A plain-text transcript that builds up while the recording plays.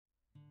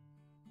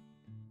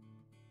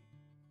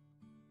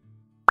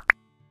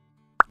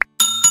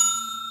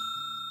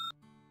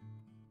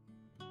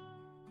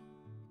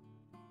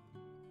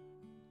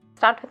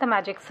Start with a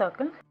magic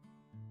circle.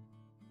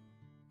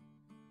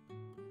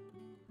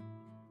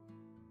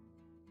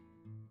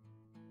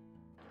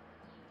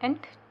 And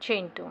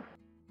chain 2.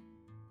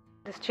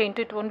 This chain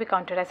 2, it won't be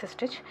counted as a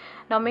stitch.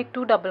 Now make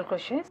 2 double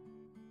crochets.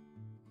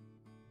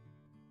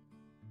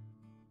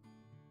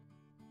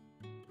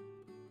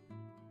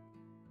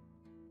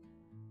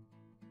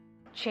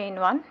 Chain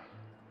 1.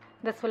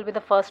 This will be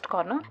the first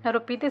corner. Now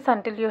repeat this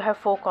until you have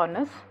 4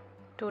 corners.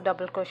 2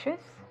 double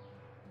crochets.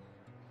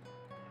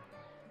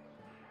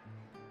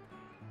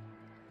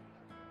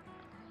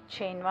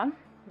 Chain 1.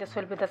 This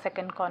will be the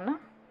second corner.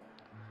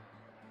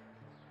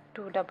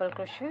 2 double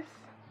crochets.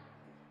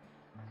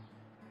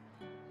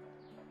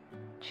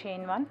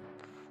 Chain 1,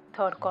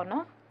 third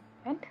corner,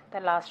 and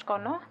the last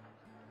corner.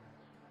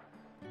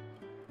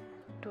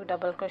 2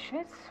 double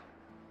crochets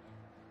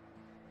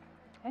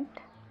and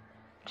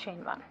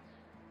chain 1.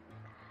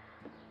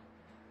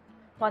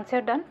 Once you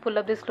are done, pull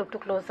up this loop to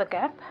close the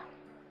gap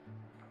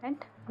and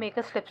make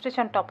a slip stitch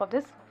on top of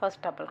this first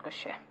double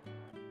crochet.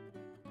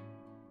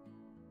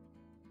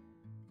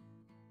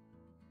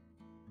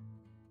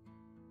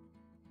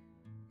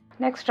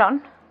 Next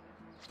round,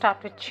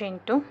 start with chain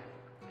 2.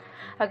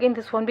 Again,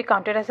 this won't be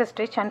counted as a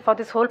stitch, and for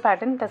this whole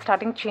pattern the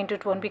starting chain 2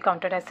 won't be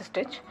counted as a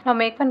stitch. Now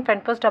make one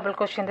front post double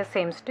crochet in the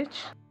same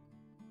stitch.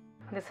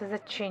 This is a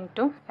chain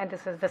 2 and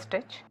this is the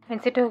stitch.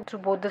 Insert a hook through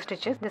both the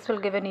stitches. This will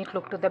give a neat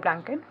look to the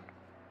blanket.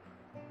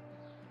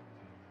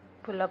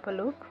 Pull up a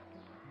loop,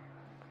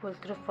 pull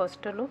through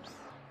first 2 loops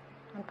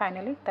and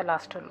finally the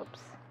last 2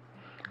 loops.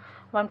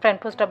 One front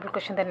post double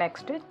crochet in the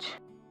next stitch.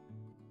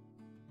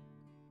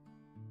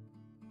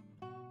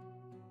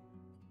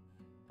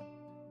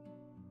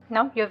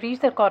 Now you have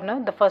reached the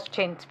corner, the first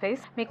chain space.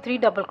 Make 3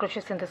 double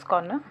crochets in this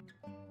corner.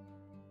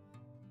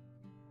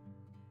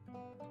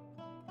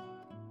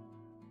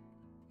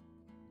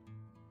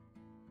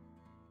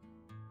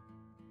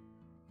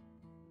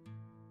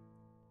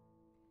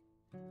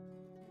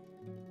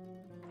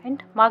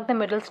 And mark the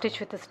middle stitch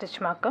with a stitch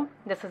marker.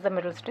 This is the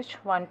middle stitch.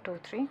 1, 2,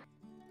 3.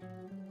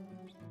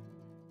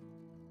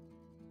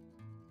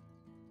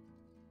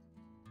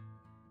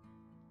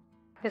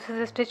 This is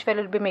the stitch where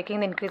we will be making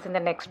the increase in the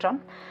next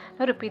round.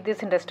 Now repeat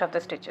this in the rest of the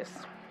stitches.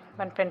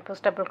 One front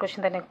post double crochet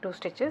in the next 2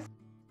 stitches.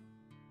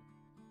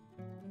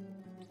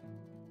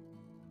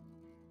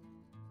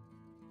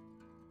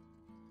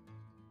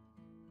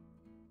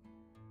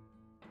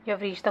 You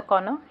have reached the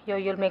corner. Here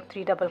you will make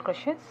 3 double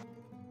crochets.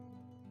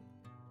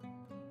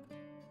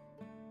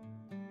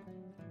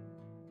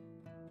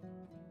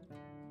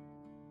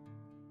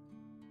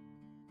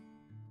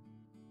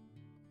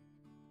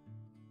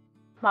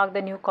 Mark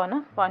the new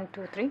corner. 1,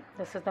 2, 3.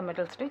 This is the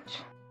middle stitch.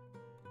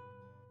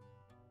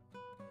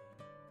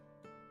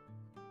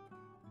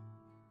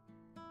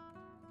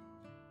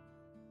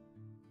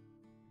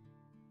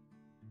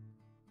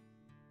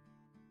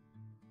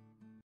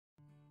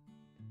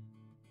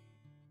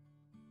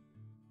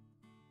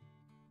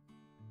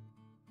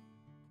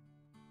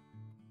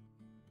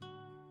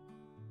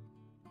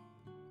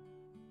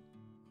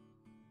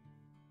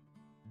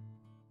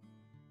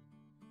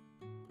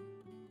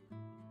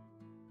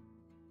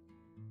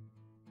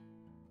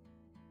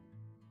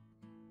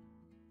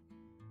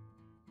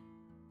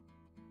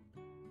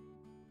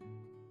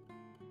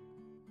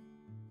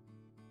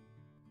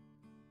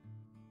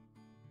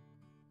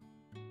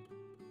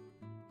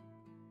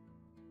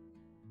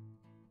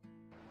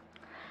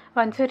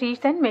 Once you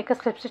reach, then make a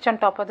slip stitch on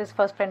top of this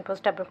first front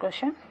post double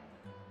crochet.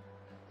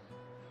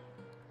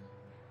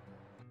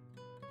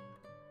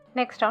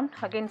 Next round,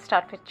 again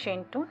start with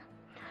chain 2.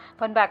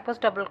 One back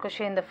post double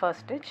crochet in the first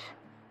stitch.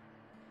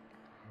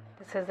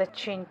 This is the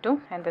chain 2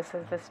 and this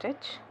is the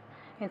stitch.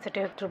 Insert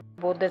a hook through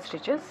both the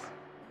stitches.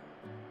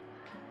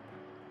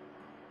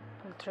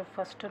 Pull through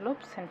first 2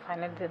 loops and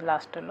finally the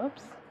last 2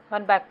 loops.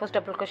 One back post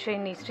double crochet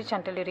in each stitch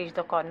until you reach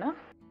the corner.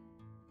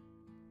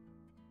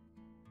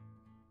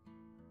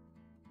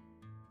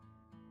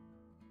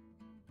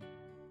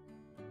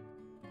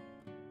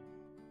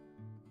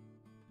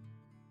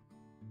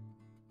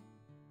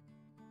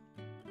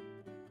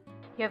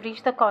 You have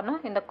reached the corner.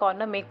 In the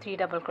corner, make 3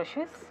 double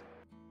crochets.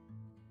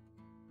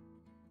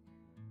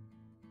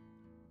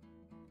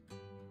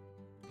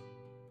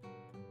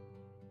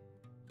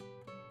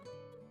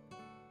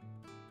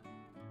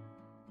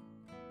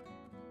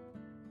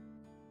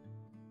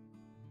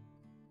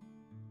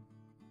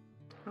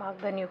 Mark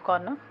the new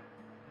corner,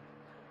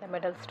 the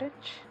middle stitch.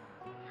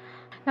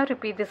 Now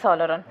repeat this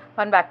all around.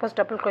 One back post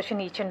double crochet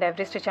in each and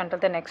every stitch until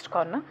the next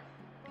corner.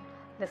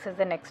 This is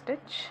the next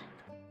stitch.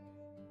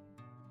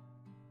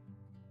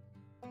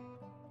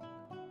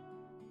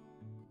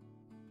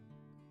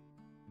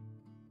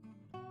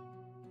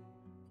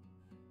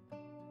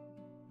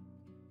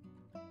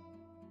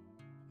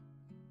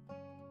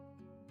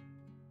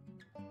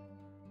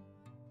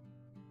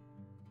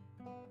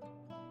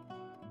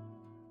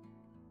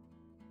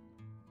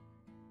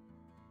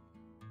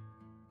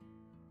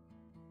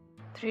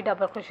 Three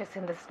double crochets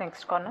in this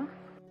next corner.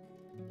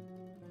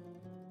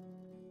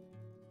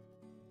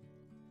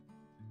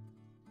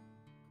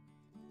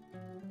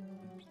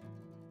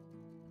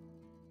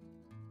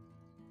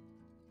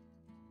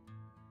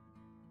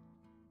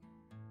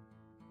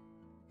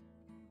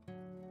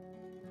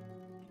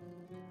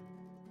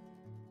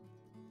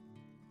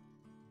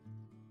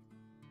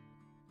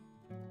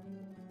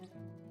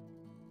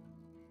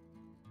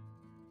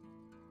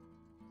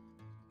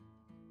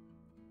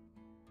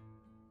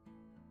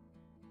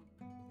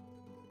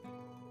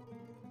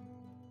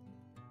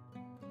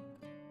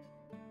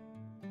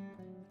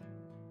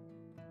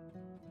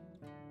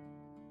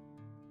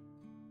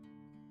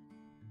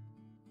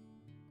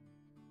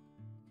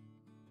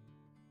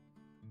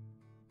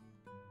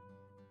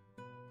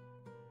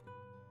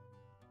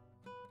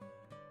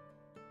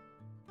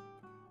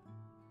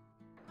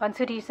 Once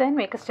you reach there,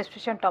 make a slip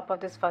stitch on top of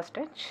this first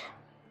stitch.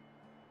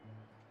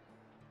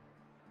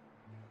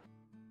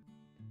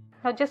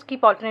 Now just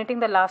keep alternating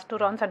the last 2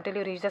 rounds until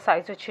you reach the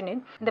size which you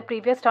need. In the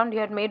previous round you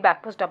had made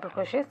back post double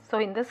crochets, so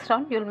in this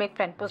round you will make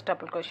front post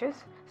double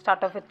crochets.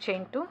 Start off with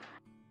chain 2,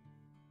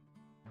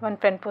 1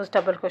 front post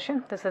double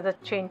crochet, this is the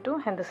chain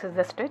 2 and this is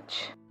the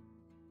stitch.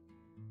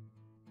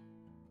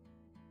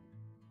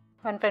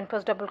 1 front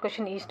post double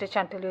crochet in each stitch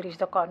until you reach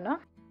the corner.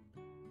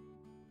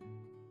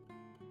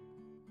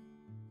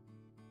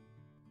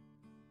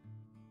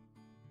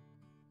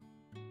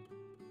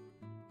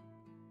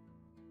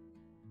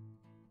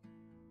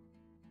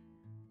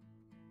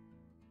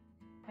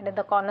 And in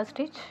the corner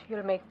stitch you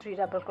will make 3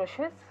 double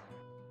crochets.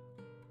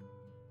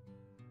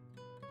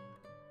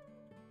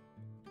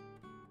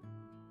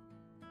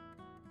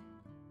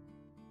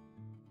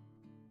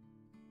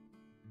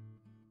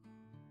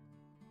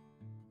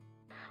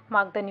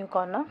 Mark the new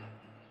corner.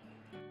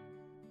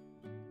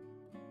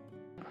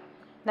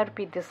 Now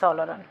repeat this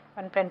all around.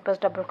 1 front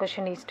post double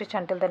crochet in each stitch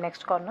until the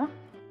next corner.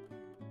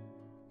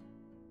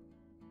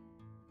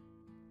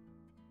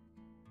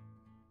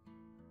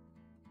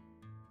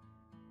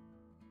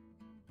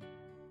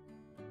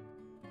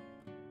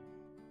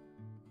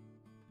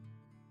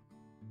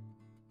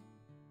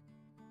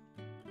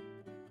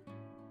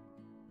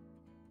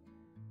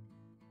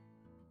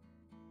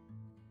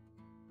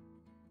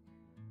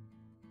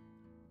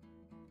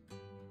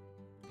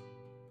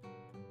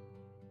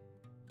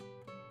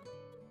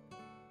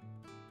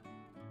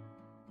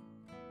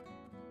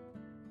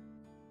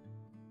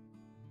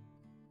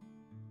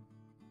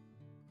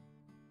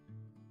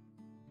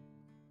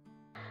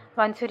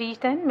 Once you reach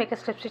then, make a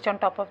slip stitch on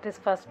top of this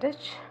first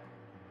stitch.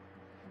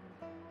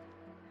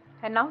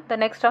 And now the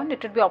next round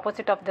it would be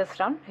opposite of this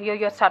round. Here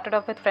you have started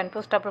off with front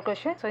post double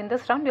crochet, so in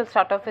this round you'll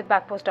start off with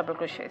back post double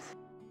crochets.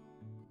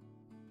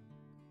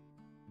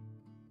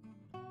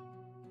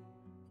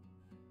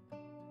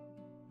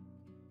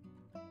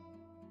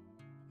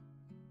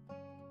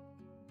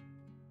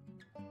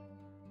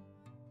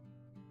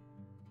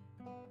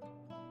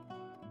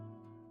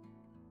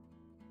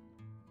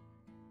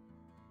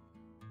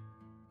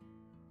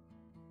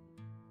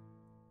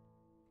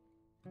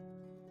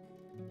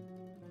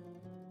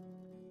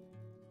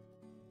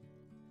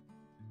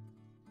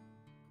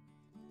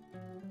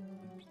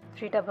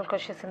 Three double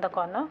crochets in the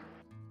corner.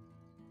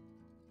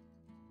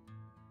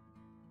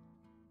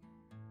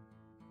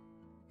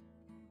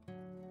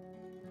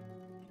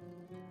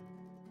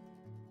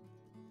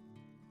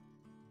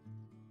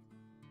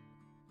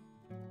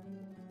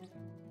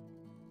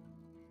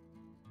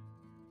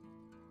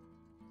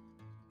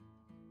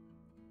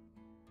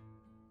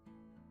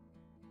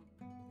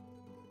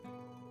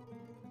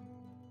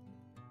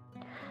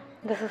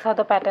 This is how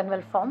the pattern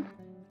will form.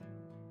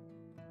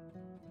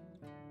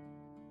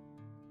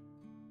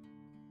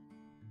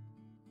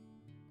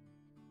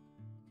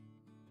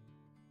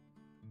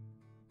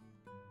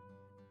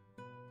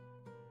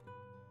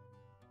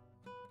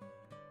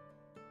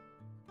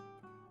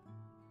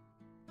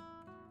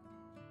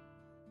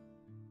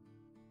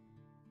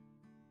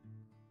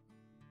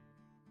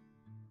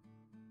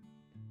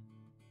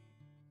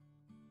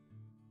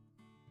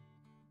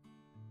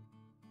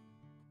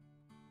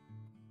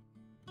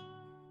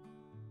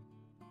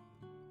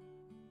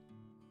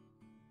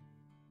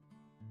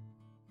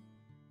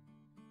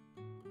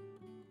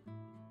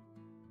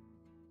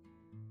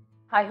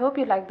 I hope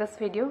you like this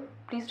video.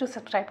 Please do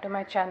subscribe to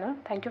my channel.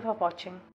 Thank you for watching.